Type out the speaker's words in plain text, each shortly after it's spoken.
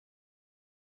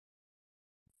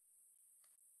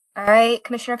All right,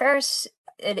 Commissioner Ferris,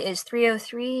 it is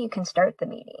 3:03. You can start the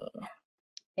meeting.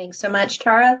 Thanks so much,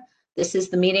 Tara. This is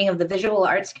the meeting of the Visual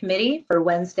Arts Committee for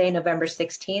Wednesday, November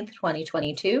 16th,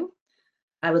 2022.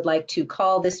 I would like to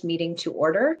call this meeting to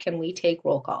order. Can we take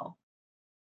roll call?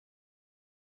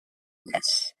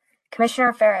 Yes.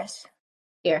 Commissioner Ferris.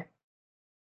 Here.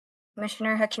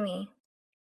 Commissioner Hakimi.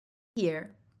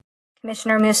 Here.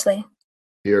 Commissioner Musley.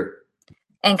 Here.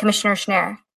 And Commissioner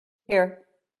Schnarr. Here.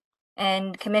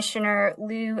 And Commissioner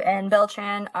Liu and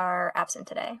Beltran are absent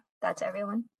today. That's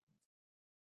everyone.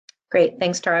 Great,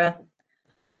 thanks, Tara.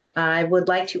 I would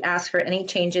like to ask for any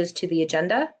changes to the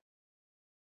agenda.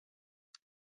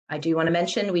 I do want to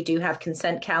mention we do have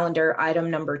consent calendar. Item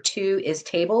number 2 is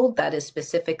tabled. That is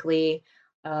specifically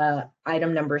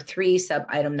item number 3, sub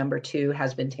item number 2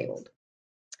 has been tabled.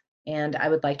 And I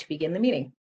would like to begin the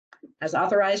meeting. As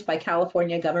authorized by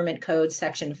California Government Code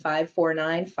Section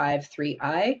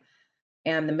 54953I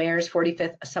and the Mayor's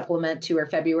 45th supplement to her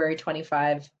February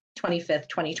 25th,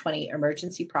 2020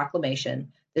 emergency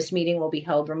proclamation, this meeting will be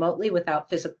held remotely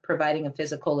without providing a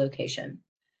physical location.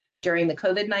 During the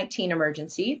COVID-19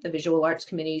 emergency, the Visual Arts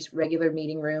Committee's regular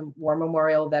meeting room, War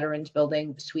Memorial Veterans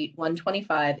Building, Suite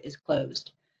 125 is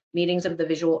closed. Meetings of the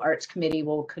Visual Arts Committee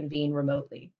will convene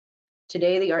remotely.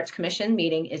 Today, the Arts Commission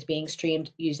meeting is being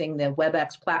streamed using the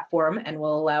WebEx platform and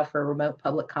will allow for remote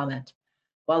public comment.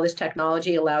 While this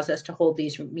technology allows us to hold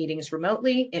these meetings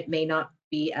remotely, it may not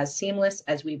be as seamless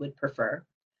as we would prefer.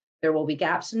 There will be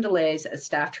gaps and delays as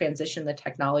staff transition the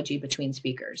technology between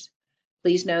speakers.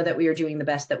 Please know that we are doing the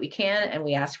best that we can and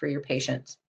we ask for your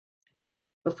patience.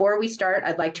 Before we start,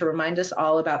 I'd like to remind us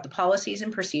all about the policies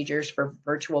and procedures for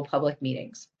virtual public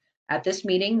meetings. At this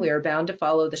meeting, we are bound to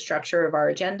follow the structure of our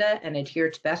agenda and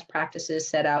adhere to best practices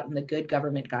set out in the Good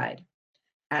Government Guide.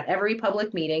 At every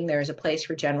public meeting, there is a place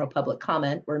for general public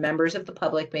comment where members of the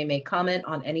public may make comment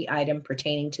on any item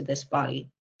pertaining to this body.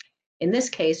 In this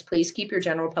case, please keep your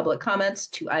general public comments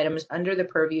to items under the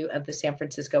purview of the San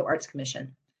Francisco Arts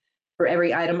Commission. For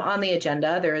every item on the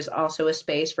agenda, there is also a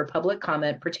space for public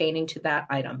comment pertaining to that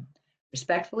item.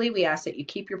 Respectfully, we ask that you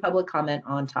keep your public comment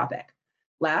on topic.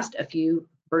 Last, a few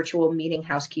virtual meeting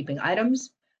housekeeping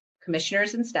items.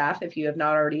 Commissioners and staff, if you have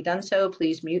not already done so,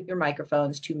 please mute your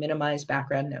microphones to minimize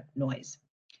background noise.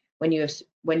 When you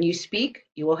speak,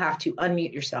 you will have to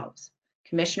unmute yourselves.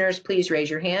 Commissioners, please raise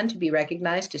your hand to be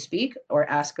recognized to speak or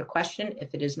ask a question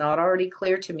if it is not already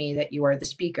clear to me that you are the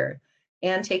speaker,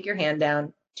 and take your hand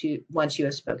down once you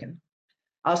have spoken.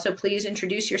 Also, please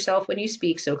introduce yourself when you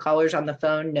speak so callers on the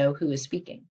phone know who is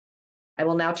speaking. I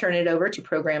will now turn it over to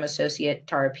Program Associate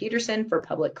Tara Peterson for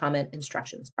public comment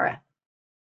instructions. Tara.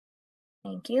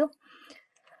 Thank you.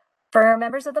 For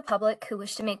members of the public who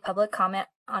wish to make public comment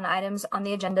on items on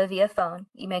the agenda via phone,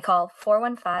 you may call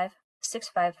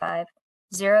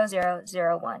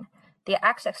 415-655-0001. The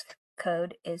access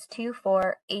code is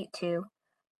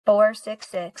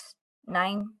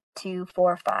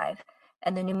 2482-466-9245,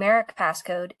 and the numeric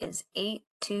passcode is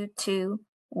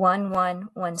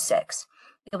 8221116.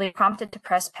 You'll be prompted to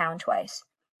press pound twice.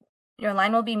 Your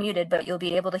line will be muted, but you'll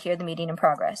be able to hear the meeting in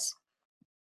progress.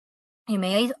 You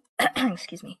may,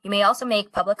 you may also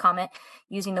make public comment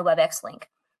using the WebEx link.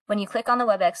 When you click on the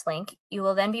WebEx link, you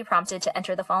will then be prompted to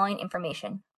enter the following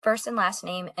information: first and last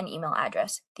name and email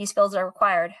address. These fields are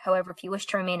required. However, if you wish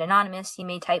to remain anonymous, you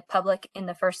may type public in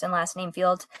the first and last name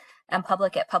field and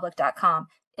public@public.com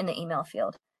in the email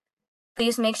field.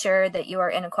 Please make sure that you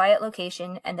are in a quiet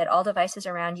location and that all devices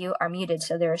around you are muted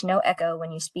so there is no echo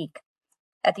when you speak.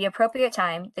 At the appropriate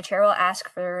time, the chair will ask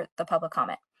for the public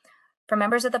comment. For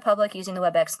members of the public using the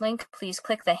WebEx link, please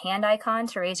click the hand icon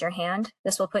to raise your hand.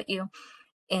 This will put you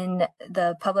in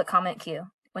the public comment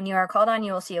queue. When you are called on,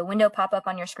 you will see a window pop up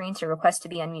on your screen to request to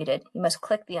be unmuted. You must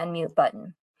click the unmute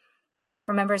button.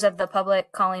 For members of the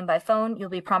public calling by phone, you'll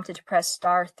be prompted to press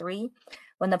 *3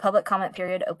 when the public comment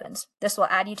period opens. This will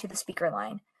add you to the speaker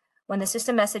line. When the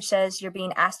system message says you're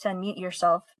being asked to unmute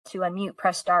yourself, to unmute,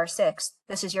 press *6.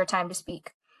 This is your time to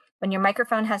speak. When your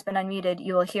microphone has been unmuted,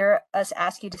 you will hear us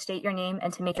ask you to state your name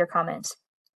and to make your comments.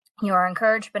 You are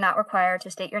encouraged but not required to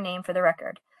state your name for the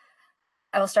record.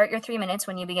 I will start your 3 minutes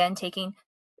when you begin talking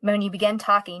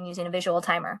using a visual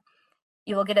timer.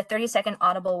 You will get a 30-second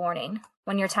audible warning.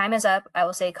 When your time is up, I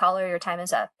will say, "Caller, your time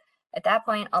is up." At that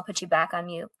point, I'll put you back on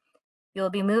mute. You will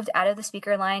be moved out of the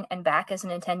speaker line and back as an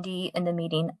attendee in the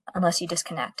meeting unless you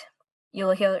disconnect. You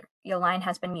will hear your line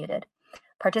has been muted.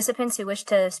 Participants who wish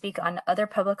to speak on other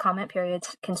public comment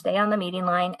periods can stay on the meeting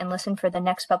line and listen for the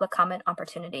next public comment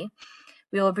opportunity.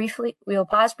 We will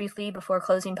pause briefly before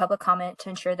closing public comment to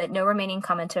ensure that no remaining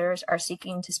commenters are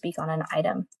seeking to speak on an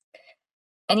item.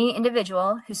 Any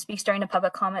individual who speaks during the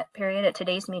public comment period at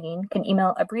today's meeting can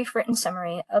email a brief written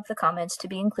summary of the comments to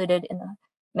be included in the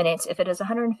minutes if it is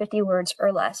 150 words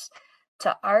or less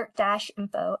to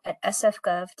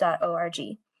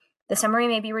art-info@sfgov.org. The summary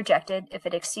may be rejected if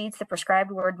it exceeds the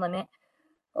prescribed word limit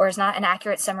or is not an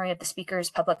accurate summary of the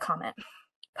speaker's public comment.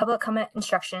 Public comment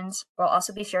instructions will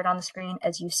also be shared on the screen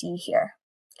as you see here.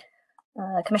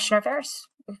 Commissioner Ferris,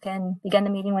 you can begin the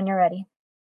meeting when you're ready.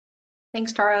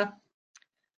 Thanks, Tara.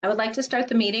 I would like to start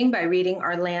the meeting by reading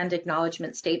our land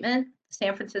acknowledgement statement. The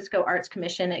San Francisco Arts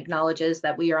Commission acknowledges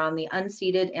that we are on the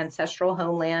unceded ancestral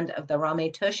homeland of the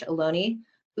Ramaytush Ohlone,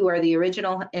 who are the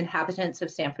original inhabitants of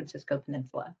San Francisco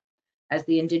Peninsula. As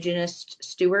the indigenous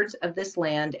stewards of this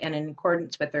land and in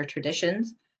accordance with their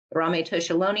traditions, the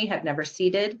Ramaytush Ohlone have never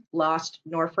ceded, lost,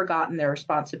 nor forgotten their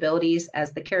responsibilities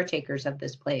as the caretakers of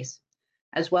this place,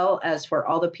 as well as for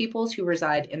all the peoples who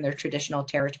reside in their traditional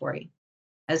territory.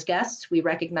 As guests, we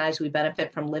recognize we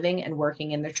benefit from living and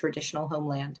working in their traditional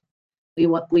homeland. We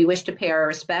wish to pay our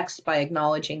respects by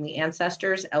acknowledging the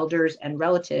ancestors, elders, and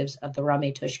relatives of the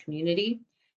Ramaytush community,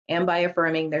 and by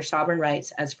affirming their sovereign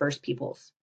rights as First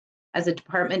Peoples. As a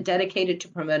department dedicated to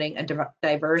promoting a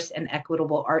diverse and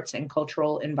equitable arts and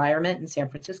cultural environment in San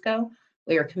Francisco,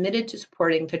 we are committed to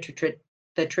supporting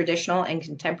the traditional and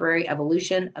contemporary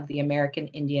evolution of the American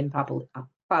Indian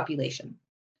population.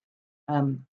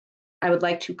 I would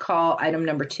like to call item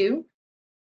number 2.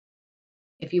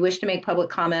 If you wish to make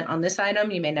public comment on this item,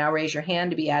 you may now raise your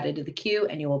hand to be added to the queue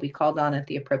and you will be called on at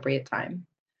the appropriate time.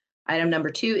 Item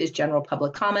number 2 is general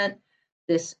public comment.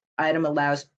 This item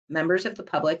allows members of the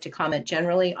public to comment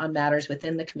generally on matters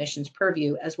within the Commission's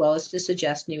purview, as well as to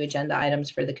suggest new agenda items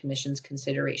for the Commission's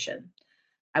consideration.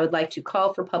 I would like to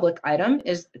call for public comment.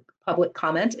 Is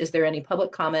there any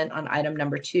public comment on item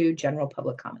number 2, general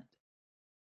public comment?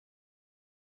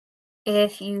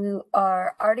 If you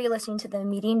are already listening to the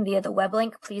meeting via the web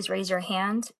link, please raise your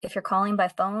hand. If you're calling by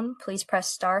phone, please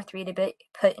press *3 to be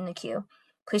put in the queue.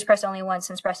 Please press only once,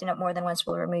 since pressing it more than once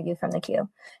will remove you from the queue.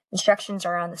 Instructions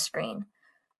are on the screen.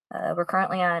 We're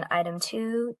currently on item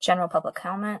 2, general public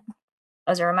comment.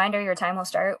 As a reminder, your time will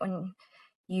start when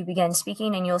you begin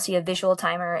speaking, and you'll see a visual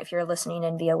timer if you're listening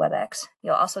in via WebEx.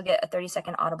 You'll also get a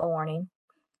 30-second audible warning.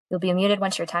 You'll be muted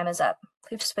once your time is up.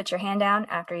 Please put your hand down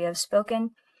after you have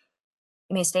spoken.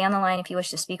 You may stay on the line if you wish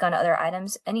to speak on other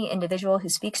items. Any individual who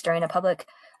speaks during a public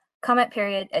comment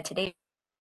period at today's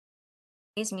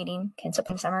meeting can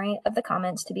submit a summary of the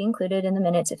comments to be included in the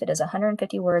minutes if it is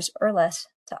 150 words or less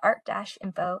to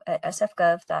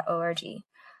art-info@sfgov.org.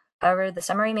 However, the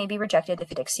summary may be rejected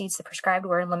if it exceeds the prescribed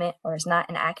word limit or is not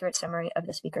an accurate summary of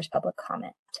the speaker's public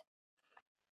comment.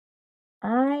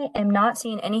 I am not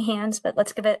seeing any hands, but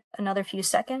let's give it another few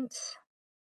seconds.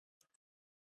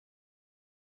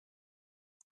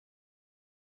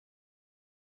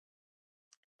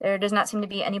 There does not seem to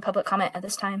be any public comment at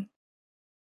this time.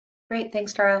 Great,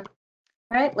 thanks, Tara. All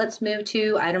right, let's move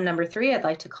to item number 3. I'd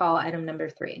like to call item number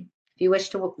 3. If you wish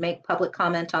to make public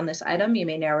comment on this item, you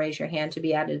may now raise your hand to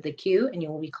be added to the queue and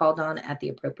you will be called on at the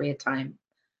appropriate time.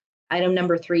 Item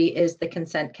number 3 is the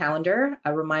consent calendar.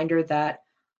 A reminder that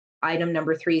item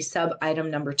number 3,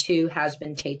 sub-item number 2 has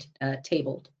been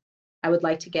tabled. I would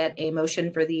like to get a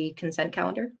motion for the consent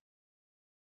calendar.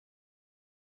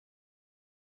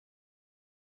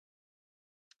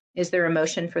 Is there a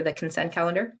motion for the consent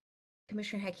calendar?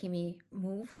 Commissioner Hakimi,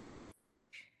 move.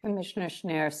 Commissioner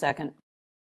Schneer, second.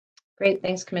 Great,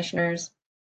 thanks, commissioners.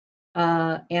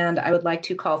 And I would like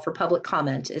to call for public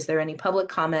comment. Is there any public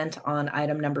comment on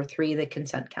item number 3, the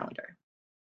consent calendar?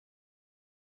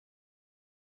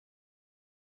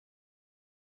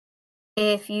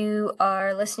 If you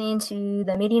are listening to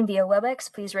the meeting via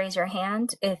WebEx, please raise your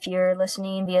hand. If you're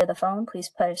listening via the phone, please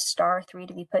press *3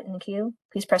 to be put in the queue.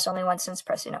 Please press only once, since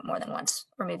pressing it more than once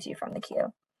removes you from the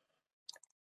queue.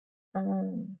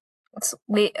 Let's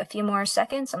wait a few more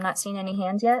seconds. I'm not seeing any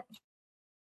hands yet.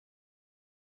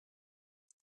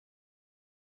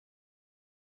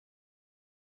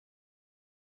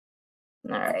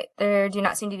 All right, there do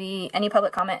not seem to be any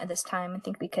public comment at this time. I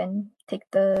think we can take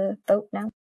the vote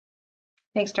now.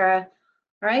 Thanks, Tara.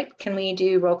 All right, can we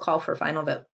do roll call for final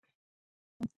vote?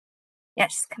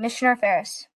 Yes, Commissioner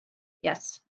Ferris.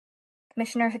 Yes.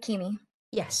 Commissioner Hakimi.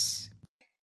 Yes.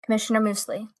 Commissioner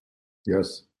Moosley.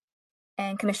 Yes.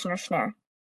 And Commissioner Schneer.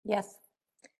 Yes.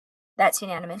 That's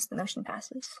unanimous. The motion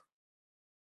passes.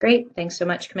 Great, thanks so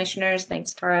much, commissioners.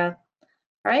 Thanks, Tara.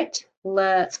 All right,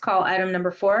 let's call item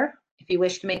number 4. If you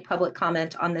wish to make public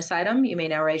comment on this item, you may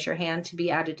now raise your hand to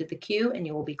be added to the queue and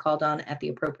you will be called on at the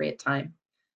appropriate time.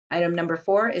 Item number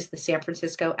 4 is the San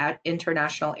Francisco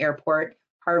International Airport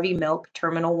Harvey Milk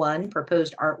Terminal 1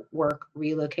 proposed artwork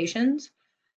relocations.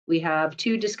 We have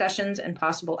 2 discussions and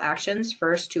possible actions.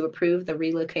 First, to approve the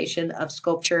relocation of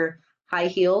sculpture High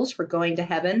Heels for Going to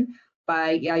Heaven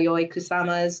by Yayoi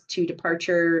Kusama's to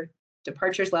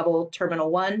departures level Terminal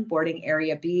 1, boarding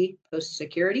area B, post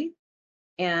security.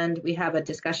 And we have a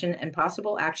discussion and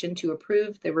possible action to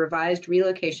approve the revised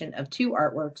relocation of 2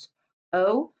 artworks,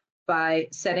 O and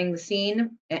Setting the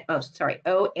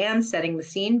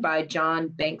Scene by John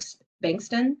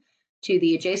Bankston to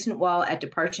the adjacent wall at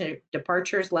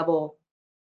departures level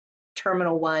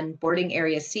Terminal 1, boarding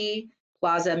area C,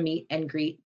 Plaza Meet and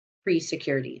Greet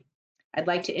pre-security. I'd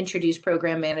like to introduce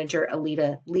Program Manager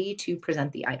Alita Lee to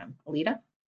present the item. Alita?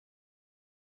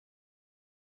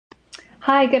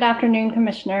 Hi, good afternoon,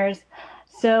 Commissioners.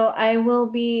 So I will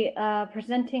be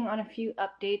presenting on a few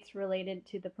updates related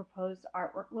to the proposed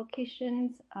artwork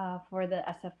locations for the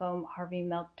SFO Harvey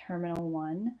Milk Terminal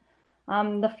 1.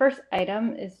 The first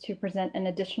item is to present an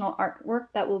additional artwork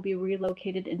that will be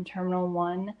relocated in Terminal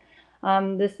 1.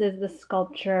 This is the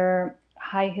sculpture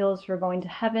High Heels for Going to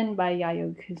Heaven by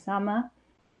Yayoi Kusama.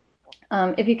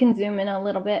 If you can zoom in a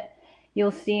little bit, you'll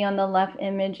see on the left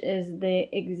image is the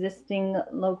existing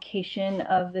location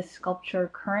of this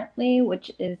sculpture currently, which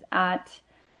is at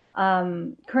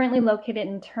currently located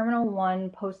in Terminal 1,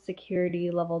 post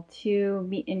security level 2,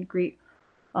 meet and greet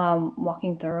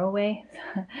walking thoroughway.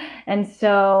 And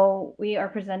so we are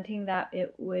presenting that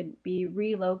it would be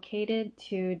relocated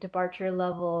to departure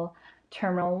level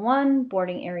Terminal 1,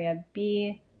 boarding area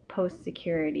B, post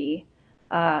security,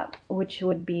 which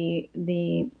would be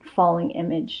the following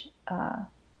image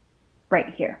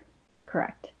right here,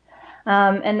 correct.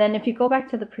 And then if you go back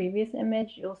to the previous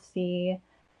image, you'll see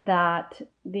that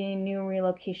the new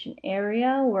relocation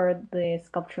area where the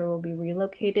sculpture will be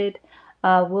relocated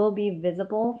will be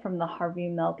visible from the Harvey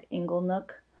Milk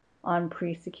Inglenook on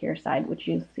pre-secure side, which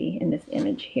you'll see in this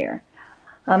image here.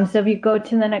 So if you go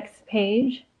to the next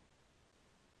page,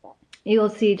 you'll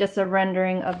see just a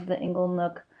rendering of the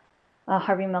Inglenook,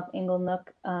 Harvey Milk Inglenook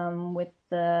with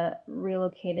the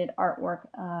relocated artwork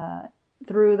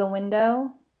through the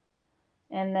window.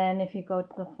 And then if you go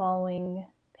to the following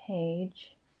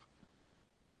page,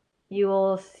 you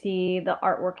will see the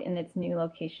artwork in its new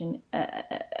location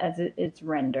as it's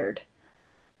rendered.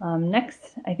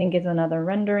 Next, I think, is another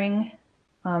rendering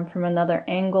from another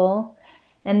angle.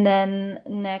 And then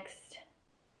next,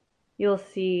 you'll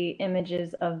see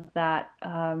images of that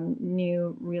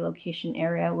new relocation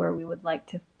area where we would like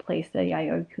to place the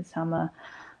Yayoi Kusama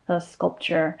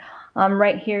sculpture.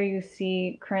 Right here, you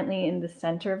see currently in the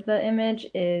center of the image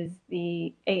is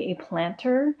a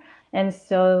planter. And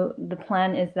so the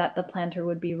plan is that the planter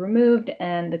would be removed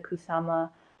and the Kusama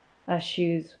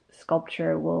shoes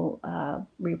sculpture will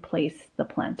replace the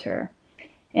planter.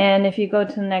 And if you go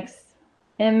to the next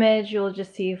image, you'll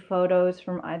just see photos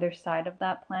from either side of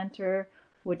that planter,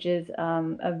 which is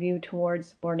a view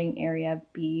towards boarding area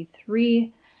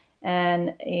B3,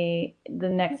 and the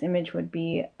next image would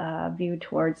be a view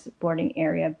towards boarding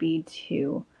area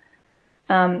B2.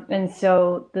 And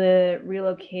so the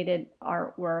relocated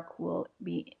artwork will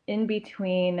be in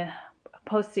between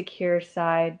post-secure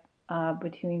side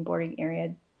between boarding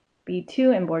area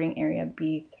B2 and boarding area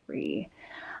B3.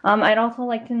 I'd also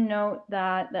like to note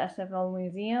that the SFO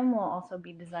Museum will also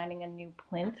be designing a new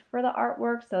plinth for the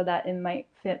artwork so that it might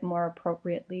fit more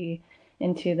appropriately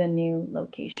into the new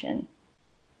location.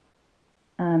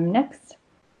 Next.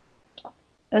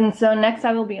 And so next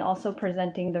I will be also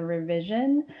presenting the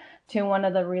revision to one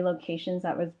of the relocations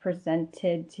that was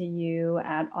presented to you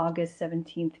at August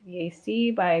 17th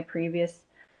VAC by previous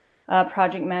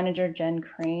project manager Jen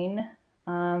Crane.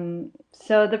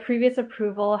 So the previous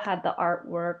approval had the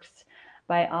artworks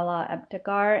by Ala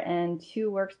Ebtekar and 2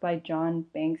 works by John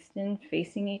Bankston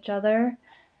facing each other,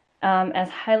 as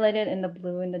highlighted in the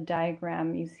blue in the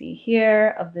diagram you see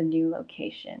here of the new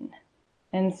location.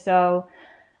 And so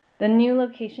the new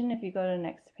location, if you go to the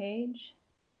next page,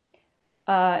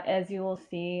 as you will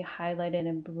see highlighted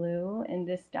in blue in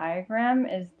this diagram,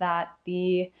 is that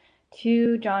the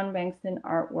 2 John Bankston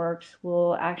artworks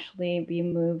will actually be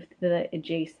moved to the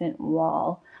adjacent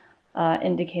wall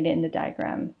indicated in the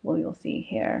diagram, what you'll see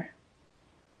here.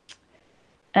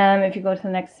 If you go to the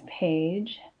next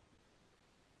page.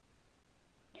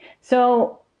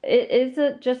 So it is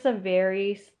just a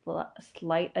very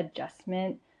slight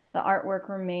adjustment. The artwork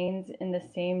remains in the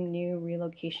same new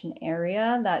relocation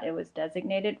area that it was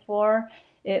designated for.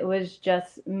 It was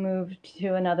just moved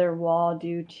to another wall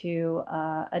due to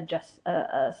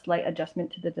a slight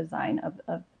adjustment to the design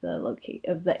of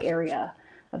the area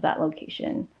of that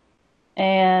location.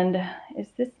 And is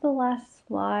this the last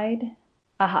slide?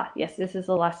 Aha, yes, this is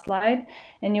the last slide,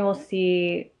 and you will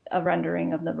see a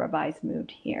rendering of the revised mood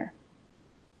here.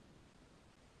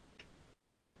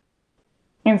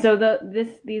 And so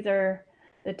these are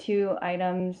the two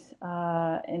items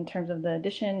in terms of the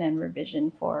addition and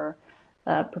revision for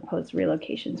proposed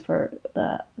relocations for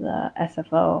the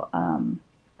SFO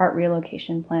art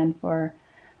relocation plan for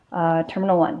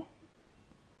Terminal 1.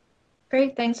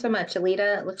 Great, thanks so much,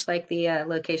 Alita. It looks like the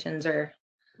locations are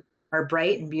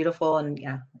bright and beautiful, and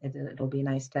yeah, it'll be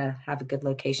nice to have a good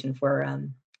location for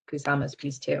Kusama's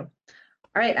piece too.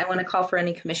 All right, I want to call for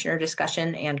any commissioner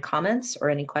discussion and comments or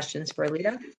any questions for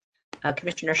Alita.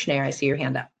 Commissioner Schneier, I see your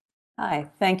hand up. Hi,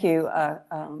 thank you,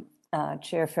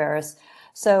 Chair Ferris.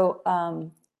 So,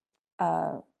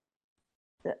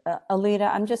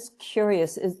 Alita, I'm just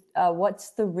curious, what's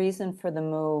the reason for the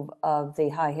move of the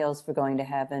High Heels for Going to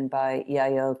Heaven by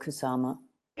Yayoi Kusama?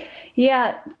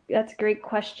 Yeah, that's a great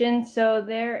question. So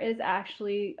there is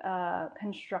actually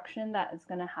construction that is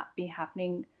going to be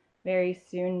happening very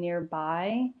soon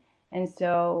nearby. And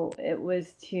so it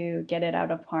was to get it out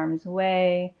of harm's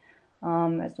way,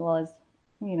 as well as,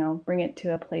 you know, bring it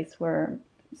to a place where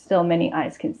still many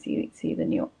eyes can see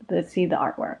the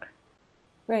artwork.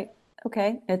 Great.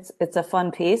 Okay, it's a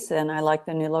fun piece, and I like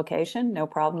the new location. No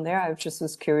problem there. I just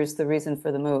was curious the reason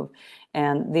for the move,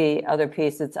 and the other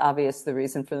piece. It's obvious the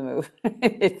reason for the move.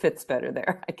 It fits better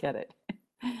there. I get it.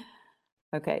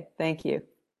 Okay, thank you.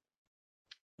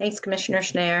 Thanks, Commissioner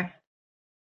Schneier.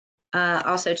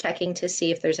 Also checking to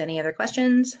see if there's any other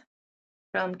questions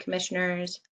from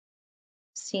commissioners.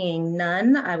 Seeing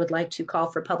none, I would like to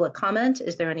call for public comment.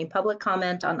 Is there any public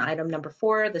comment on item number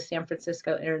 4, the San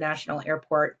Francisco International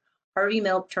Airport Harvey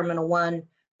Milk Terminal 1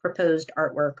 proposed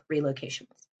artwork relocations?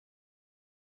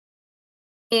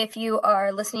 If you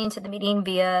are listening to the meeting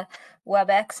via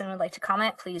WebEx and would like to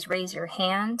comment, please raise your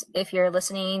hand. If you're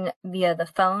listening via the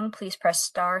phone, please press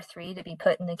 *3 to be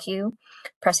put in the queue.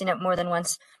 Pressing it more than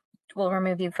once will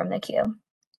remove you from the queue.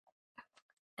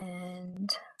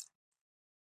 And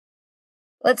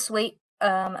let's wait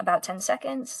about 10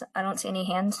 seconds. I don't see any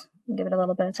hands. Give it a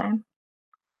little bit of time.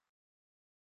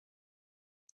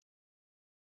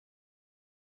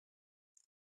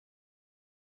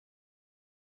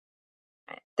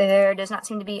 There does not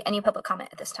seem to be any public comment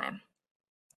at this time.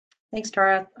 Thanks,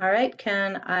 Tara. All right,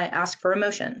 can I ask for a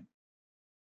motion?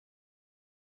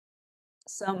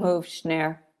 So moved,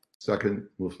 Schneier. Second,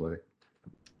 Musley.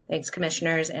 Thanks,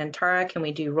 commissioners. And Tara, can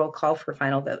we do roll call for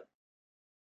final vote?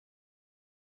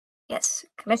 Yes,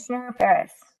 Commissioner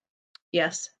Ferris.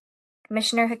 Yes.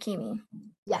 Commissioner Hakimi.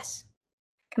 Yes.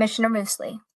 Commissioner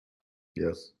Musley.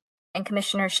 Yes. And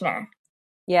Commissioner Schneier.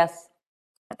 Yes.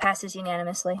 That passes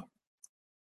unanimously.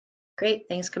 Great,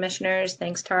 thanks, commissioners.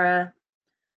 Thanks, Tara.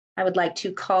 I would like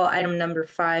to call item number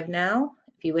 5 now.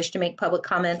 If you wish to make public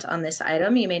comment on this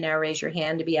item, you may now raise your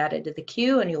hand to be added to the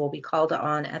queue, and you will be called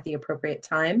on at the appropriate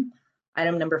time.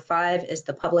 Item number 5 is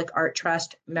the Public Art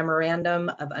Trust Memorandum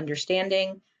of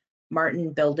Understanding,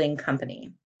 Martin Building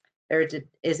Company. There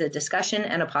is a discussion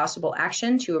and a possible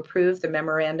action to approve the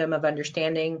Memorandum of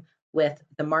Understanding with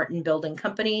the Martin Building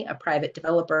Company, a private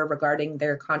developer, regarding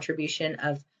their contribution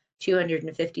of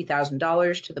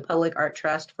 $250,000 to the Public Art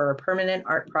Trust for a permanent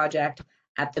art project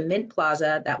at the Mint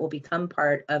Plaza that will become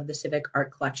part of the Civic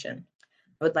Art Collection.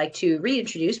 I would like to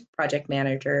reintroduce Project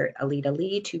Manager Alita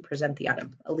Lee to present the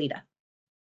item. Alita.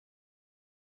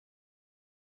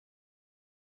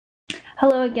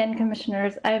 Hello again,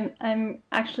 commissioners. I'm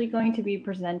actually going to be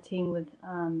presenting with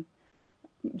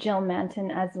Jill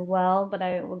Manton as well, but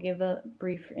I will give a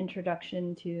brief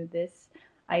introduction to this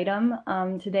item.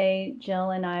 Today,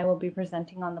 Jill and I will be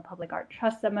presenting on the Public Art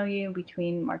Trust MOU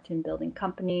between Martin Building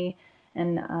Company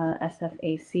and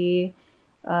SFAC,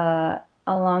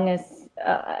 along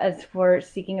as for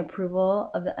seeking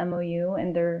approval of the MOU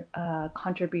and their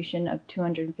contribution of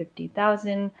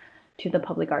 $250,000 to the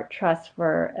Public Art Trust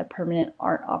for a permanent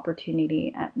art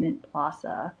opportunity at Mint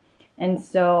Plaza. And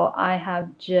so I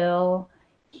have Jill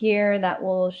here that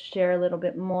will share a little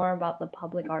bit more about the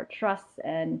Public Art Trust,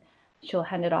 and she'll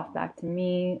hand it off back to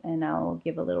me, and I'll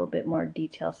give a little bit more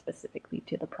detail specifically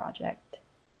to the project.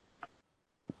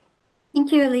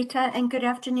 Thank you, Alita, and good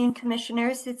afternoon,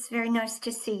 commissioners. It's very nice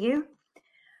to see you.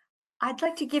 I'd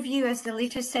like to give you, as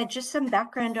Alita said, just some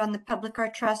background on the Public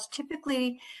Art Trust.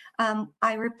 Typically,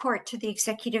 I report to the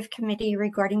Executive Committee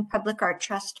regarding Public Art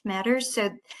Trust matters, so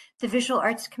the Visual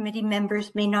Arts Committee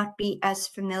members may not be as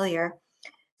familiar.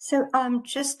 So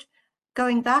just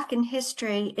going back in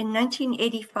history, in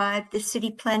 1985, the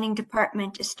City Planning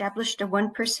Department established a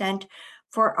 1%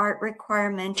 for art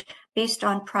requirement based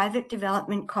on private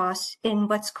development costs in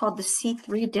what's called the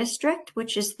C3 district,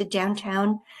 which is the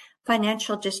downtown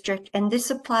financial district. And this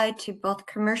applied to both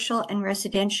commercial and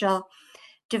residential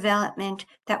development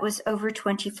that was over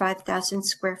 25,000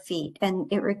 square feet. And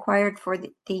it required for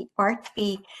the art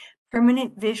be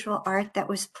permanent visual art that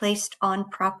was placed on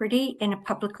property in a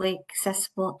publicly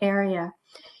accessible area.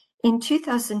 In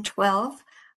 2012,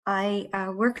 I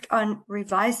worked on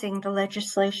revising the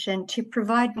legislation to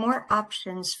provide more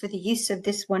options for the use of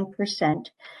this 1%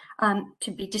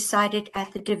 to be decided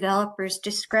at the developer's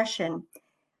discretion.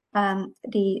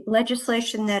 The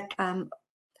legislation that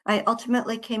I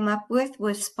ultimately came up with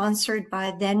was sponsored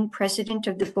by then President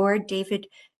of the Board, David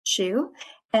Chu,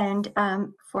 and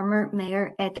former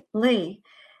Mayor Ed Lee.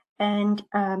 And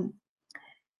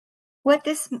what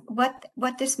this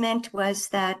meant was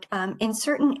that in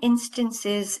certain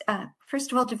instances,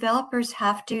 first of all, developers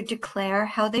have to declare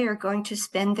how they are going to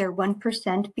spend their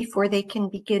 1% before they can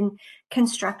begin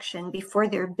construction, before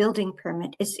their building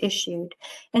permit is issued.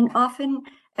 And often,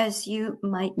 as you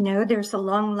might know, there's a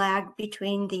long lag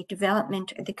between the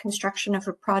development or the construction of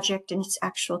a project and its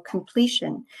actual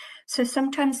completion. So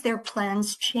sometimes their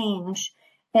plans change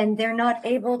and they're not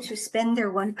able to spend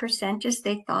their 1% as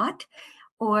they thought,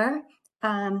 or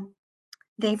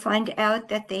they find out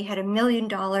that they had $1 million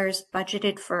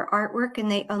budgeted for artwork and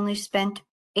they only spent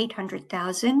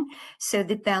 $800,000. So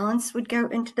the balance would go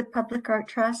into the Public Art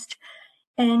Trust.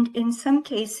 And in some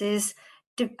cases,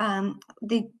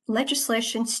 the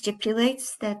legislation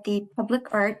stipulates that the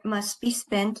public art must be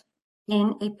spent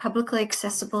in a publicly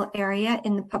accessible area,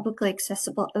 in the publicly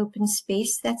accessible open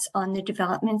space that's on the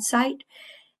development site.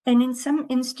 And in some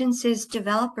instances,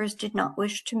 developers did not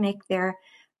wish to make their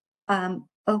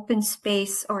open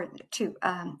space, or to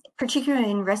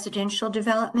particularly in residential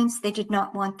developments, they did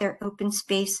not want their open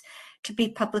space to be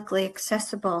publicly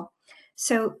accessible.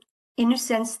 So in a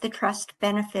sense, the trust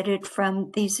benefited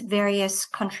from these various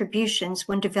contributions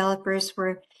when developers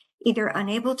were either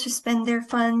unable to spend their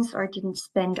funds or didn't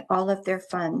spend all of their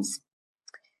funds.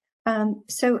 And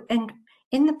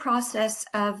in the process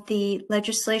of the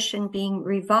legislation being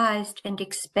revised and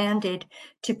expanded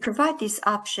to provide these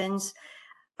options,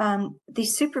 the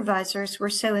supervisors were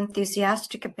so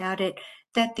enthusiastic about it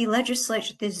that the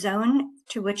legislation, the zone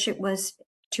to which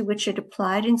it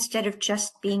applied, instead of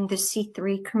just being the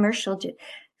C3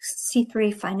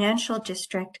 C3 financial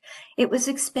district, it was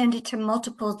expanded to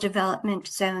multiple development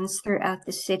zones throughout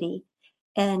the city.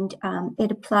 And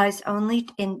it applies only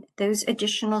in those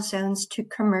additional zones to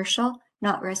commercial,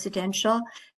 not residential,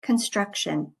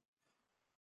 construction.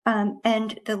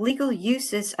 And the legal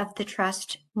uses of the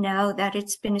trust, now that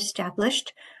it's been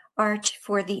established, are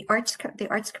for the Arts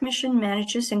Commission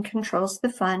manages and controls the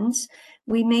funds.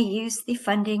 We may use the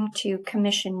funding to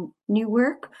commission new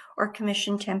work or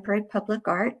commission temporary public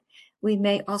art. We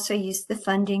may also use the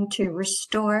funding to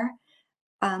restore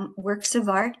works of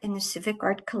art in the civic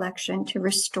art collection, to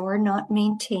restore, not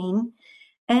maintain.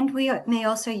 And we may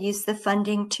also use the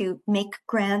funding to make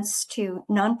grants to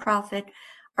nonprofit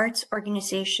arts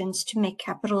organizations to make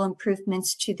capital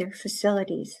improvements to their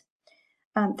facilities.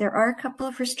 There are a couple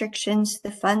of restrictions.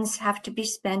 The funds have to be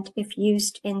spent if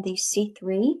used in the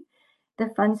C3. The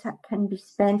funds can be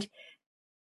spent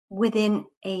within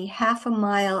a half a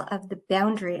mile of the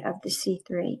boundary of the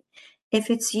C3. If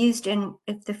it's used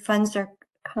if the funds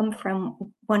come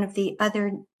from one of the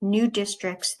other new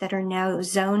districts that are now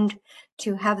zoned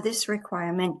to have this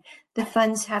requirement, the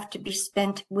funds have to be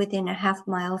spent within a half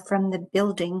mile from the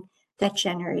building that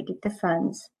generated the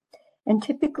funds. And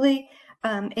typically,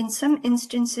 in some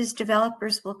instances,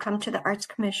 developers will come to the Arts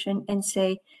Commission and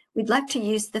say, we'd like to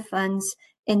use the funds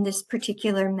in this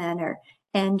particular manner.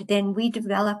 And then we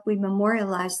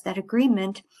memorialize that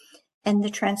agreement and the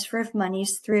transfer of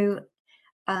monies through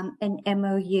an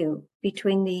MOU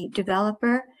between the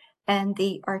developer and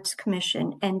the Arts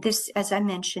Commission. And this, as I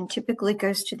mentioned, typically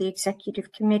goes to the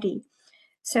executive committee.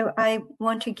 So I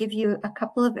want to give you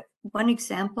one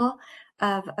example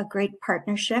of a great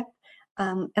partnership.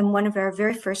 And one of our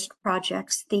very first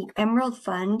projects, the Emerald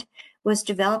Fund, was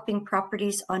developing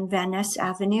properties on Van Ness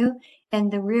Avenue,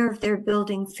 and the rear of their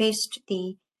building faced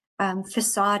the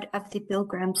facade of the Bill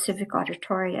Graham Civic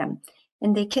Auditorium.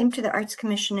 And they came to the Arts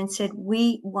Commission and said,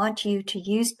 we want you to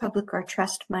use Public Art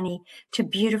Trust money to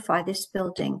beautify this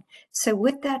building. So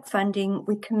with that funding,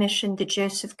 we commissioned the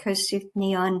Joseph Kosuth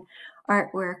neon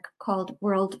artwork called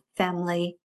World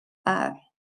Family. Now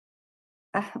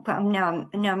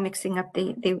I'm mixing up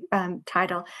the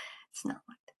title. It's not.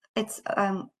 It's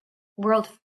World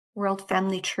World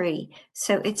Family Tree.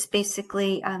 So it's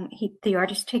basically, the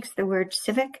artist takes the word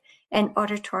civic and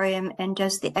auditorium and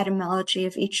does the etymology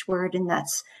of each word, and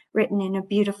that's written in a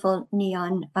beautiful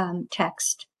neon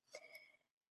text.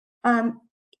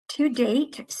 To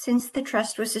date, since the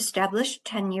trust was established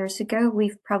 10 years ago,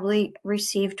 we've probably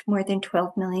received more than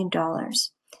 $12 million.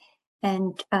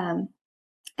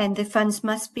 And the funds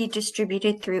must be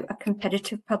distributed through a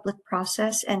competitive public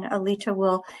process. And Alita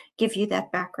will give you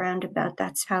that background about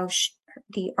that's how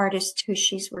the artist who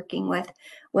she's working with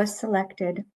was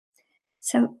selected.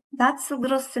 So that's a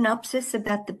little synopsis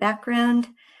about the background.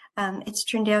 It's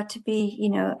turned out to be,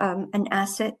 an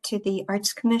asset to the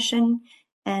Arts Commission.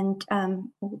 And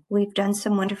we've done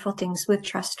some wonderful things with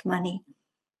trust money.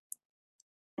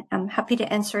 I'm happy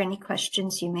to answer any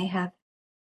questions you may have.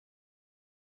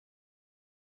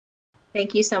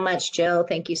 Thank you so much, Jill.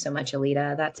 Thank you so much,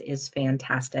 Alita. That is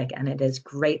fantastic. And it is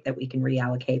great that we can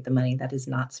reallocate the money that is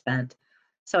not spent.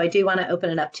 So I do want to open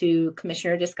it up to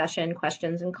commissioner discussion,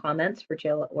 questions and comments for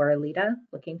Jill or Alita.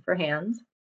 Looking for hands.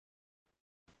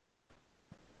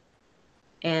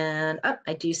 And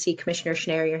I do see Commissioner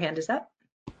Schneier, your hand is up.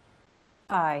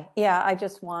 Hi. Yeah, I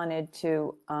just wanted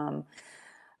to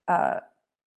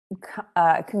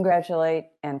congratulate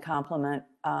and compliment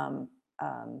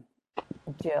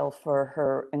Jill for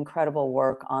her incredible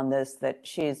work on this that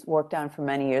she's worked on for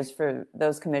many years. For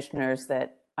those commissioners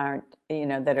that aren't,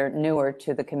 that are newer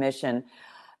to the commission,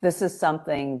 this is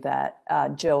something that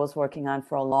Jill was working on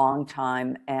for a long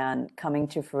time and coming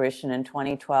to fruition in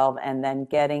 2012, and then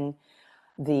getting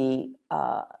it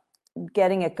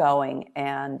going.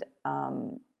 And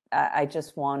I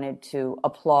just wanted to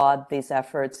applaud these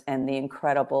efforts and the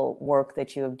incredible work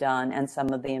that you have done and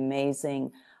some of the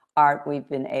amazing art we've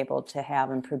been able to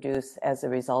have and produce as a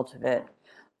result of it.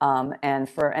 And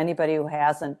for anybody who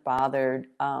hasn't bothered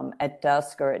at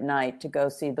dusk or at night to go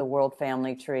see the World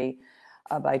Family Tree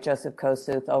by Joseph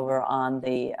Kosuth over on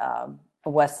the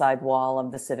west side wall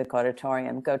of the Civic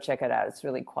Auditorium, go check it out. It's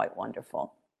really quite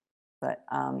wonderful. But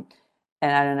and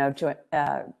I don't know,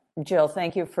 Jill,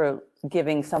 thank you for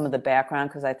giving some of the background,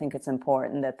 because I think it's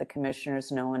important that the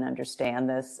commissioners know and understand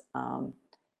this.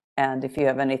 And if you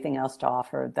have anything else to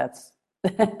offer, that's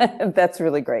that's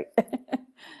really great.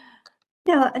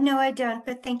 No, I don't.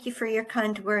 But thank you for your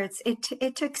kind words.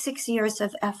 It took 6 years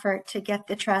of effort to get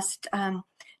the trust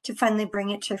to finally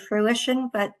bring it to fruition.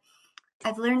 But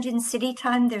I've learned in city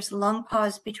time, there's a long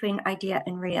pause between idea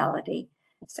and reality.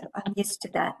 So I'm used to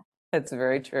that. That's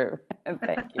very true.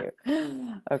 Thank you.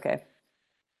 Okay.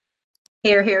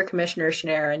 Here, Commissioner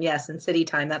Schneier. And yes, in city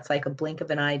time, that's like a blink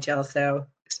of an eye, Jill. So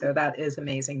that is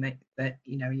amazing that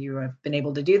you have been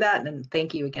able to do that. And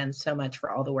thank you again so much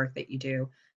for all the work that you do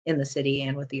in the city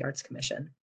and with the Arts Commission.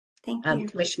 Thank you.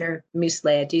 Commissioner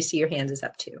Musleh, I do see your hand is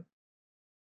up too.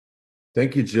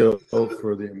 Thank you, Jill,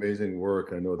 for the amazing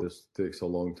work. I know this takes a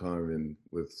long time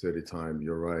with city time.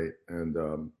 You're right.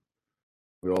 And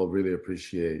we all really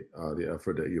appreciate the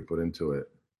effort that you put into it.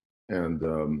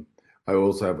 And I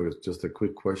also have just a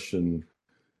quick question.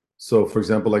 So, for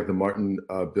example, like the Martin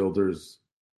Builders,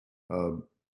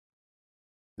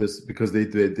 because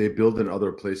they build in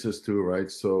other places too, right?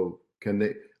 So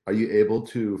are you able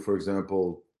to, for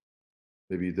example,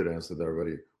 maybe you did answer that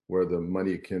already, where the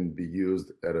money can be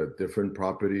used at a different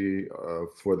property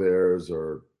for theirs,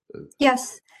 or?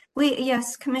 Yes,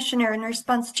 Commissioner, in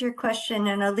response to your question,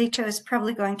 and Alita is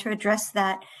probably going to address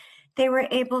that, they were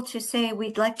able to say,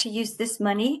 we'd like to use this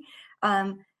money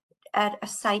at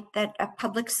a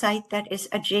public site that is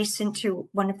adjacent to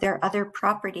one of their other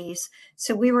properties.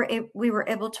 So we were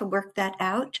able to work that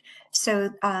out. So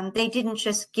they didn't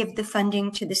just give the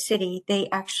funding to the city. They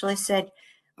actually said,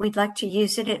 we'd like to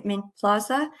use it at Mint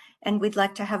Plaza, and we'd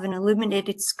like to have an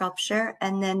illuminated sculpture.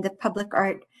 And then the public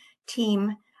art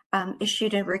team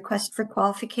issued a request for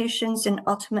qualifications and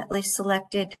ultimately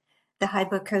selected the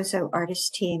Haibokozo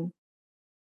artist team.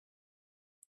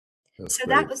 So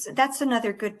that's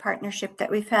another good partnership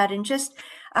that we've had. And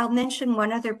I'll mention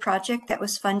one other project that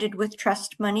was funded with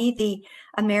trust money, the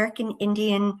American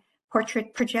Indian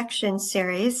Portrait Projection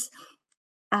Series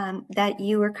that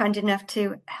you were kind enough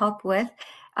to help with,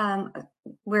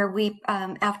 where we,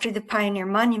 after the Pioneer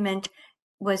Monument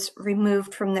was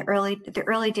removed from the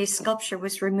early day sculpture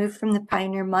was removed from the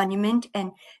Pioneer Monument,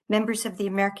 and members of the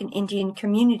American Indian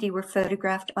community were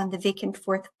photographed on the vacant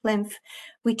fourth plinth.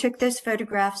 We took those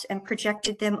photographs and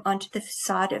projected them onto the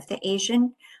facade of the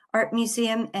Asian Art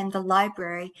Museum and the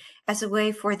library as a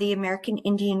way for the American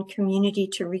Indian community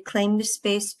to reclaim the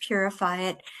space, purify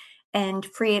it, and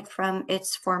free it from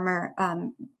its former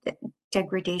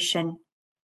degradation.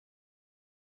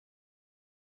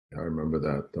 I remember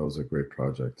that. That was a great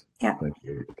project. Yeah. Thank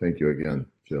you. Thank you again,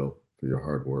 Jill, for your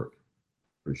hard work.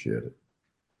 Appreciate it.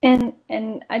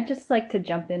 And I'd just like to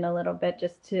jump in a little bit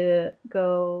just to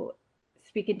go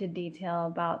speak into detail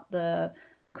about the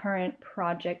current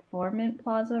project for Mint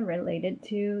Plaza related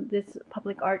to this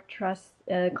Public Art Trust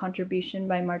contribution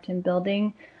by Martin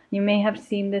Building. You may have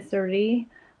seen this already.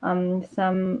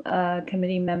 Some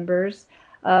committee members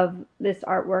of this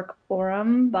artwork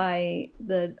forum by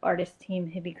the artist team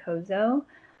Hibikozo.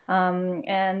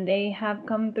 And they have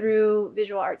come through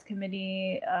Visual Arts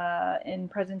Committee in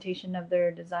presentation of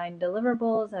their design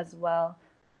deliverables as well.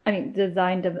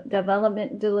 Design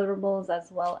development deliverables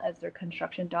as well as their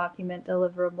construction document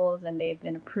deliverables, and they've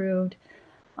been approved.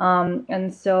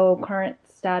 And so current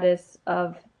status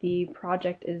of the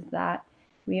project is that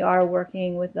we are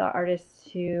working with the artists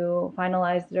to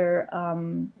finalize their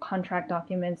contract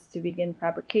documents to begin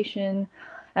fabrication,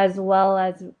 as well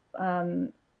as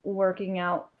working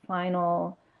out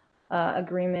final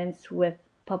agreements with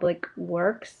Public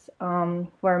Works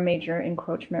for a major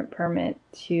encroachment permit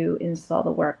to install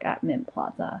the work at Mint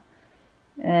Plaza.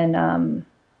 And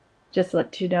just to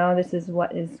let you know, this is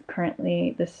what is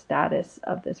currently the status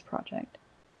of this project.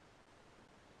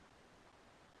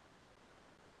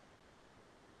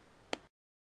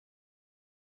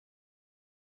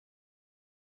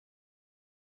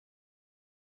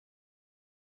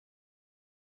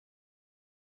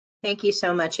 Thank you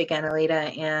so much again,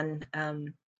 Alita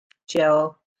and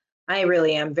Jill. I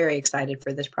really am very excited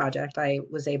for this project. I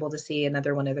was able to see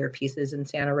another one of their pieces in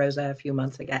Santa Rosa a few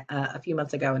months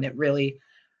ago, and it really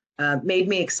made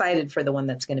me excited for the one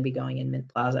that's going to be going in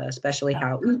Mint Plaza, especially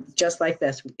how, just like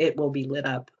this, it will be lit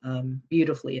up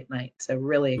beautifully at night. So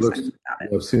really excited about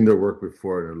it. I've seen their work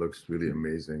before, and it looks really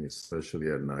amazing,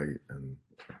 especially at night. And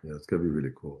yeah, it's going to be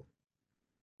really cool.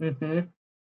 Mm-hmm.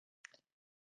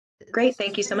 Great,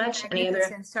 thank you so much. Any other?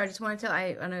 Sorry, I just wanted to.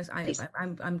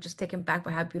 I'm just taken back by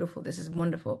how beautiful this is. A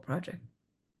wonderful project.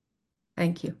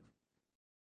 Thank you.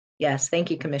 Yes,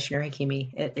 thank you, Commissioner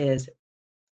Hakimi. It is.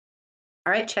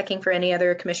 All right, checking for any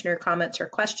other commissioner comments or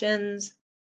questions.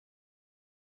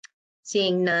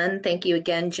 Seeing none, thank you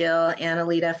again, Jill and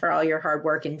Alita, for all your hard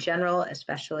work in general,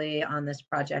 especially on this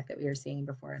project that we are seeing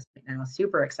before us right now.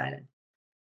 Super excited.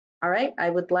 All right, I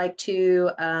would like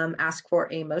to ask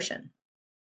for a motion.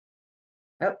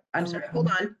 Oh, I'm sorry, hold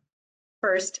on.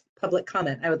 First, public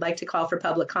comment. I would like to call for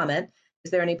public comment. Is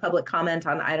there any public comment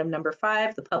on item number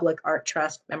 5, the Public Art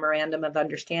Trust Memorandum of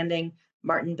Understanding,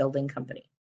 Martin Building Company?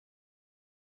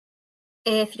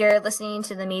 If you're listening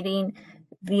to the meeting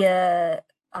via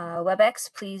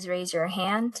WebEx, please raise your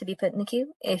hand to be put in the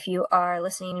queue. If you are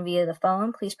listening via the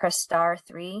phone, please press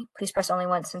 *3. Please press only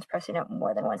once, since pressing it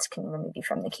more than once can remove you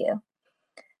from the queue.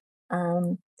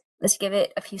 Let's give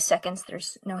it a few seconds.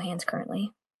 There's no hands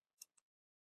currently.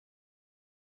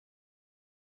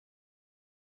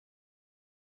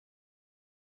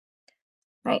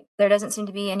 Right, there doesn't seem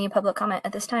to be any public comment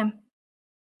at this time.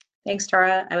 Thanks,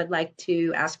 Tara. I would like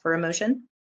to ask for a motion.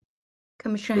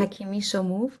 Commissioner Hakimi, so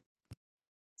move.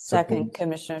 Second,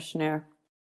 Commissioner Schneier.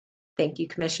 Thank you,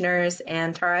 commissioners.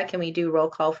 And Tara, can we do roll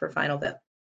call for final vote?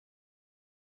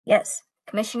 Yes.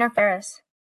 Commissioner Ferris.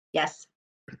 Yes.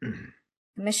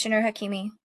 Commissioner Hakimi.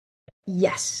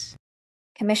 Yes.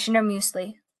 Commissioner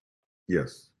Muesli.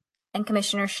 Yes. And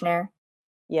Commissioner Schneier.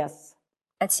 Yes.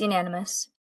 That's unanimous.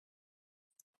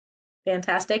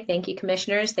 Fantastic. Thank you,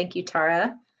 commissioners. Thank you,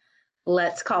 Tara.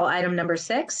 Let's call item number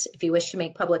 6. If you wish to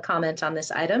make public comment on this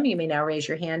item, you may now raise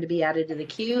your hand to be added to the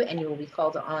queue, and you will be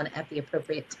called on at the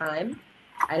appropriate time.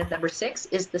 Item number 6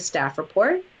 is the staff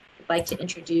report. I'd like to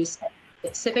introduce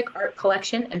the Civic Art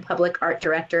Collection and Public Art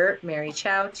Director, Mary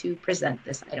Chow, to present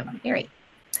this item. Mary.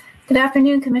 Good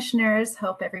afternoon, commissioners.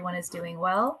 Hope everyone is doing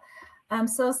well.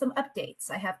 So some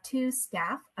updates. I have 2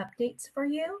 staff updates for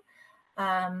you.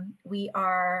 We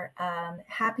are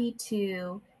happy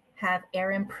to have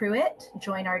Erin Pruitt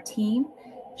join our team.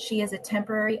 She is a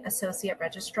temporary associate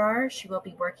registrar. She will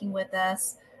be working with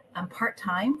us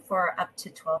part-time for up to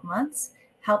 12 months,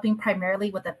 helping primarily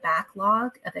with a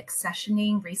backlog of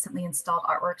accessioning recently installed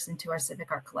artworks into our Civic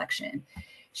Art Collection.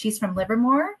 She's from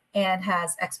Livermore and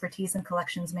has expertise in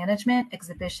collections management,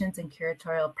 exhibitions, and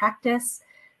curatorial practice.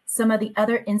 Some of the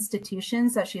other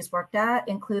institutions that she's worked at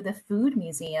include the Food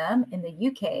Museum in the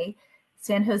UK,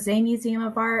 San Jose Museum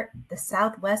of Art, the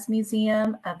Southwest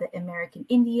Museum of the American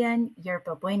Indian,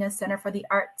 Yerba Buena Center for the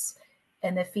Arts,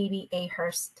 and the Phoebe A.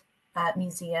 Hearst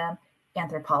Museum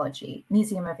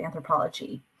of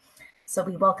Anthropology. So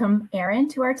we welcome Erin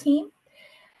to our team.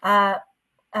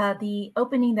 The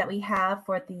opening that we have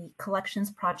for the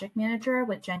collections project manager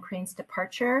with Jen Crane's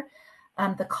departure,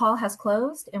 The call has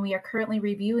closed, and we are currently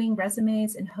reviewing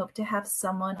resumes and hope to have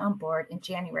someone on board in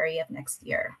January of next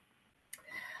year.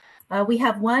 We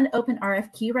have one open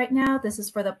RFQ right now. This is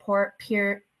for the Port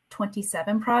Pier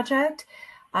 27 project.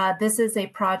 This is a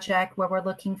project where we're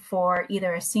looking for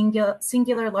either a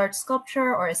singular large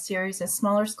sculpture or a series of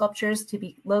smaller sculptures to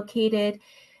be located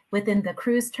within the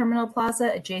cruise terminal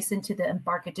plaza adjacent to the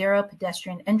Embarcadero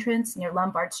pedestrian entrance near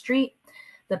Lombard Street.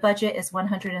 The budget is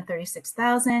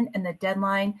 $136,000 and the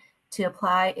deadline to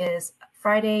apply is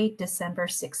Friday, December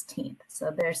 16th.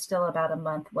 So there's still about a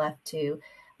month left to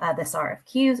this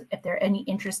RFQ. If there are any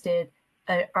interested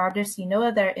artists you know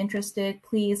of that are interested,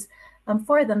 please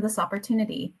forward them this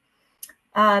opportunity.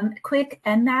 Quick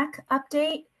NMAC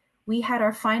update. We had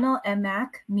our final NMAC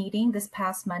meeting this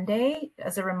past Monday.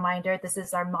 As a reminder, this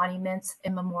is our Monuments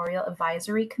and Memorial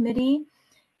Advisory Committee.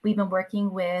 We've been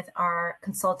working with our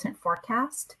consultant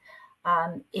Forecast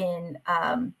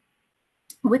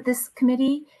with this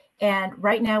committee. And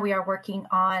right now we are working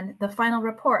on the final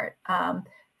report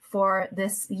for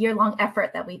this year-long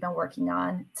effort that we've been working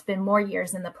on. It's been more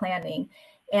years in the planning.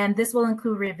 And this will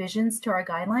include revisions to our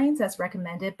guidelines as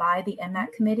recommended by the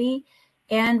NMAC committee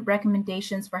and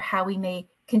recommendations for how we may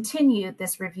continue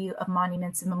this review of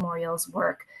monuments and memorials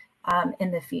work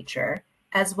in the future,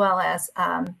 as well as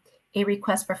a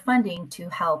request for funding to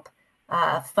help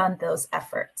fund those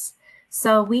efforts.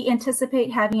 So we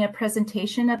anticipate having a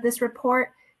presentation of this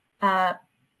report at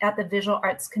the Visual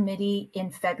Arts Committee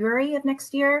in February of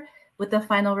next year, with the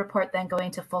final report then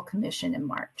going to full commission in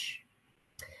March.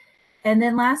 And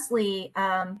then lastly,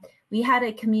 we had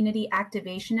a community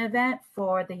activation event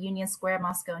for the Union Square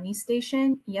Moscone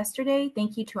station yesterday.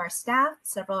 Thank you to our staff,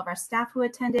 several of our staff who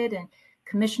attended and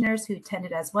commissioners who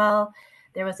attended as well.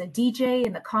 There was a DJ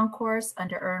in the concourse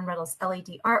under Erin Reynolds'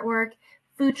 LED artwork,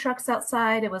 food trucks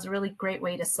outside. It was a really great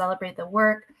way to celebrate the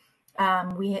work.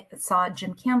 We saw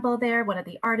Jim Campbell there, one of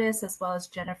the artists, as well as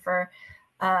Jennifer,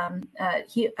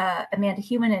 Amanda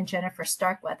Heumann and Jennifer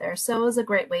Starkweather. So it was a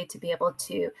great way to be able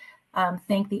to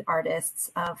thank the artists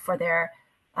for their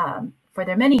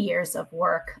many years of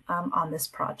work on this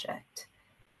project.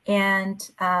 And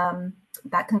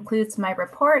that concludes my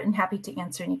report, and happy to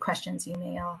answer any questions you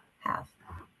may all have.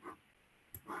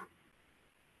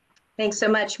 Thanks so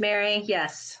much, Mary.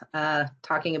 Yes,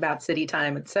 talking about city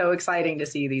time, it's so exciting to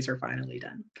see these are finally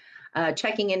done.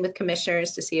 Checking in with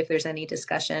commissioners to see if there's any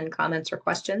discussion, comments, or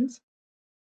questions.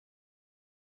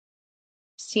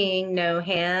 Seeing no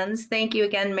hands. Thank you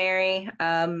again, Mary.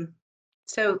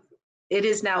 So it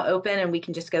is now open and we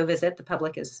can just go visit. The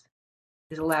public is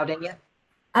allowed in yet?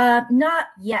 Not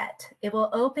yet. It will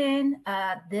open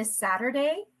this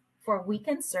Saturday for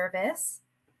weekend service.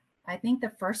 I think the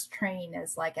first train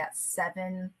is like at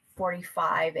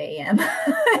 7:45 a.m.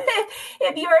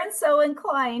 if you are so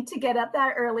inclined to get up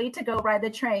that early to go ride the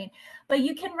train. But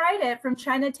you can ride it from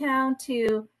Chinatown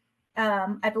to,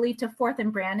 I believe, to 4th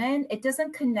and Brannan. It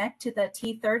doesn't connect to the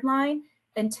T3 line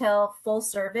until full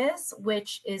service,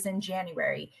 which is in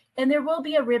January. And there will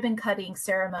be a ribbon cutting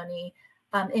ceremony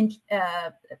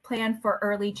planned for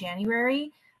early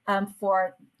January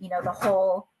for the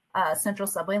whole Central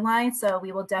Subway line. So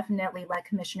we will definitely let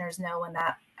commissioners know when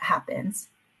that happens.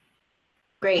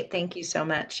 Great, thank you so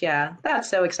much. Yeah, that's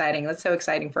so exciting. That's so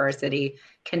exciting for our city,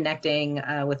 connecting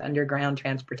with underground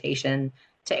transportation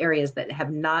to areas that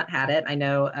have not had it. I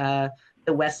know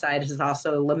the West Side has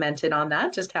also lamented on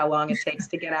that, just how long it takes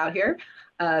to get out here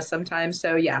sometimes.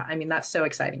 So yeah, I mean, that's so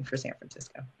exciting for San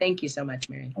Francisco. Thank you so much,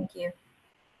 Mary. Thank you.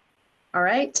 All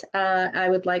right, I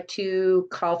would like to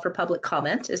call for public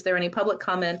comment. Is there any public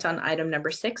comment on item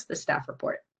number 6, the staff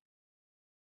report?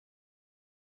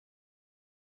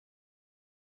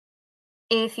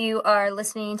 If you are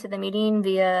listening to the meeting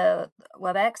via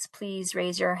WebEx, please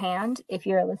raise your hand. If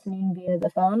you're listening via the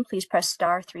phone, please press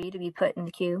 *3 to be put in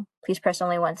the queue. Please press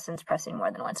only once, since pressing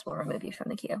more than once will remove you from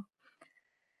the queue.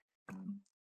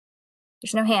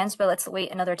 There's no hands, but let's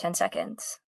wait another 10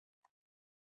 seconds.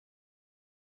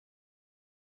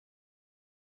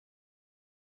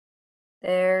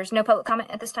 There's no public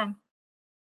comment at this time.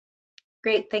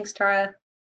 Great, thanks, Tara.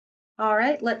 All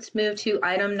right, let's move to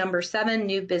item number 7,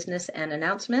 new business and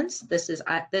announcements. This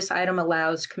item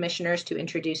allows commissioners to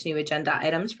introduce new agenda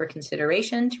items for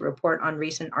consideration, to report on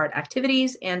recent art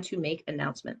activities, and to make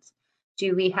announcements.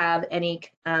 Do we have any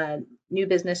new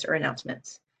business or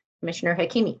announcements? Commissioner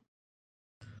Hakimi.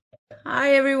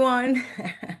 Hi, everyone.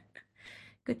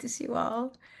 Good to see you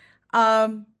all.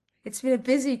 It's been a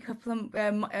busy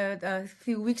a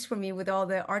few weeks for me with all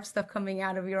the art stuff coming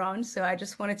out of Iran. So I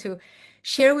just wanted to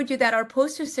share with you that our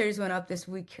poster series went up this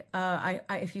week.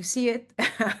 If you see it,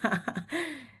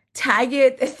 tag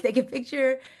it, take a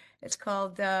picture. It's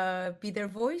called Be Their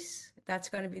Voice. That's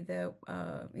going to be the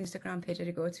Instagram page that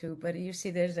you go to. But you see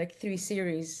there's like 3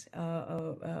 series,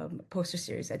 poster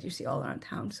series that you see all around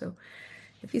town. So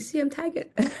if you see them, tag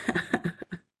it.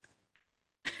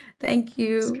 Thank Thanks,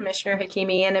 you. Commissioner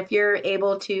Hakimi. And if you're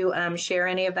able to share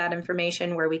any of that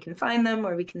information where we can find them,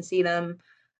 where we can see them,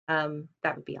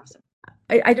 that would be awesome.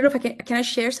 I don't know if can I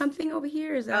share something over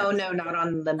here? Is that Oh, no, not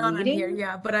on the not on meeting? here?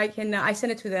 Yeah, but I can, I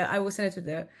send it to I will send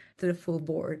it to the full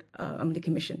board, the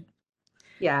commission.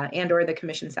 Yeah, and or the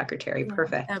commission secretary. Yeah,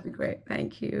 Perfect. that'd be great.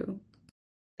 Thank you.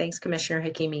 Thanks, Commissioner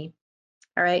Hakimi.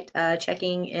 All right,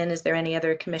 checking in. Is there any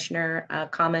other commissioner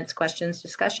comments, questions,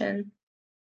 discussion?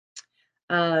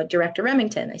 Director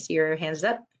Remington, I see your hands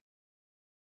up.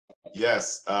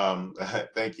 Yes,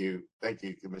 thank you,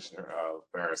 Commissioner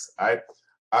Ferris. I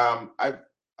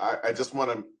just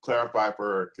want to clarify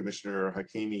for Commissioner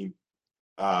Hakimi.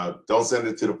 Don't send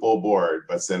it to the full board,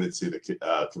 but send it to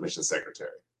the commission secretary.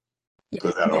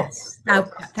 Yes.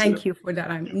 Thank you for that.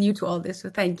 I'm new to all this, so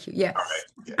thank you. Yes. All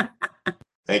right. Yeah.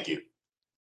 Thank you.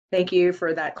 Thank you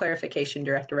for that clarification,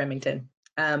 Director Remington.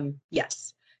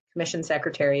 Yes, commission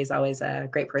secretary is always a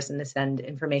great person to send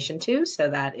information to so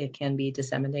that it can be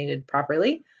disseminated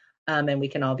properly, and we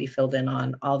can all be filled in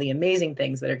on all the amazing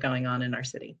things that are going on in our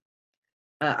city.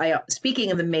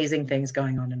 Speaking of amazing things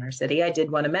going on in our city, I did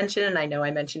want to mention, and I know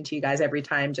I mention to you guys every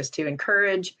time, just to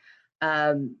encourage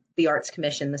the Arts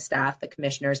Commission, the staff, the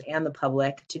commissioners, and the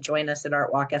public to join us at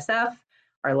Art Walk SF.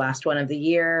 Our last one of the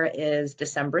year is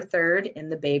December 3rd in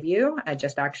the Bayview. I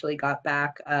just actually got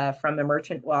back from a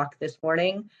merchant walk this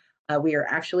morning. We are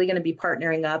actually going to be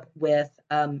partnering up with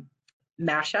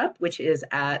Mashup, which is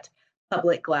at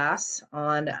Public Glass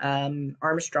on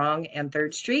Armstrong and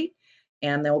 3rd Street.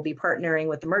 And they'll be partnering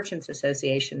with the Merchants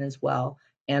Association as well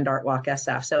and Art Walk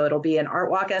SF. So it'll be an Art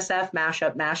Walk SF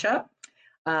mashup.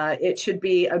 It should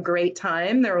be a great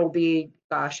time. There will be,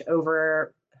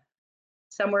 over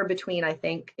somewhere between, I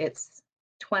think it's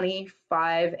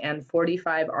 25 and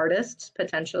 45 artists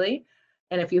potentially.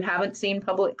 And if you haven't seen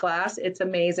Public Glass, it's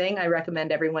amazing. I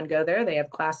recommend everyone go there. They have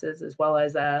classes as well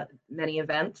as many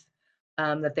events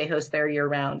that they host there year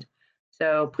round.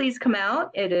 So please come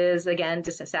out. It is, again,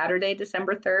 just a Saturday,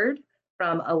 December 3rd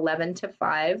from 11 to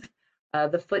 5.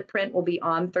 The footprint will be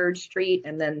on 3rd Street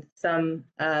and then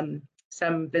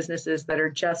some businesses that are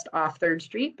just off 3rd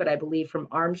Street, but I believe from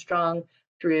Armstrong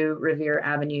through Revere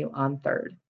Avenue on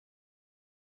 3rd.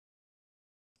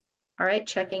 All right,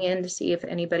 checking in to see if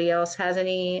anybody else has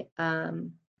any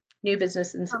new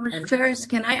business. Ferris,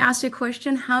 can I ask you a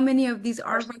question? How many of these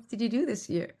artworks did you do this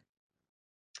year?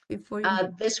 Before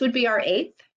this would be our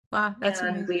 8th. Wow, that's and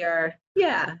amazing.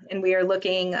 we are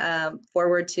looking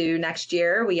forward to next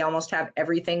year. We almost have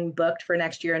everything booked for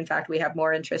next year. In fact, we have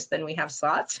more interest than we have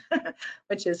slots,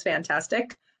 which is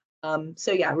fantastic.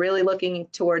 So yeah, really looking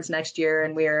towards next year,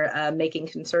 and we're making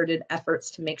concerted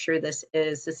efforts to make sure this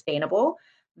is sustainable,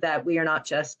 that we are not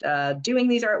just doing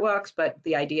these art walks, but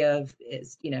the idea of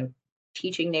is,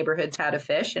 teaching neighborhoods how to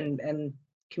fish and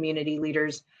community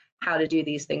leaders how to do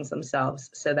these things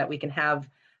themselves so that we can have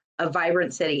a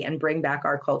vibrant city and bring back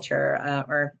our culture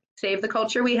or save the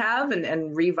culture we have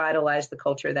and revitalize the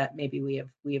culture that maybe we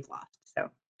have lost.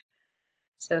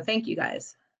 So thank you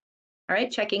guys. All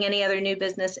right, checking any other new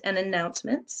business and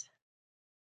announcements.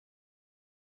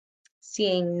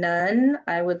 Seeing none,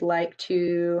 I would like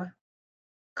to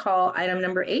call item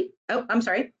number 8. Oh, I'm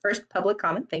sorry, first public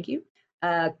comment, thank you.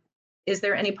 Is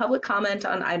there any public comment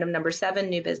on item number 7,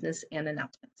 new business and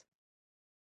announcements?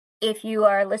 If you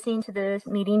are listening to this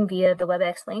meeting via the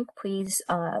WebEx link, please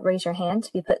raise your hand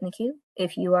to be put in the queue.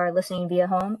 If you are listening via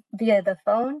the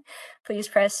phone, please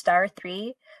press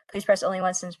 *3. Please press only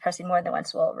once, since pressing more than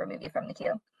once will remove you from the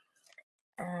queue.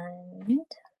 And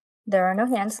there are no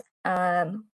hands.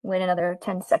 Wait another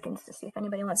 10 seconds to see if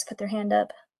anybody wants to put their hand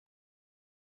up.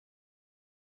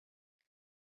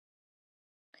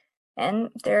 And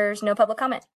there's no public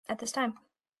comment at this time.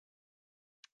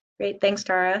 Great, thanks,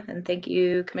 Tara, and thank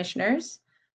you, commissioners.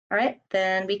 All right,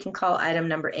 then we can call item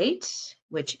number 8,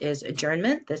 which is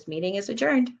adjournment. This meeting is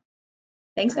adjourned.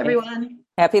 Thanks, everyone.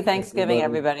 Happy Thanksgiving,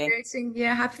 everybody.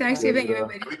 Yeah, happy Thanksgiving,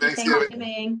 everybody. Happy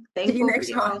Thanksgiving. Thanksgiving. See you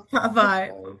next time.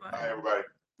 Bye-bye. Bye, everybody.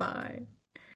 Bye.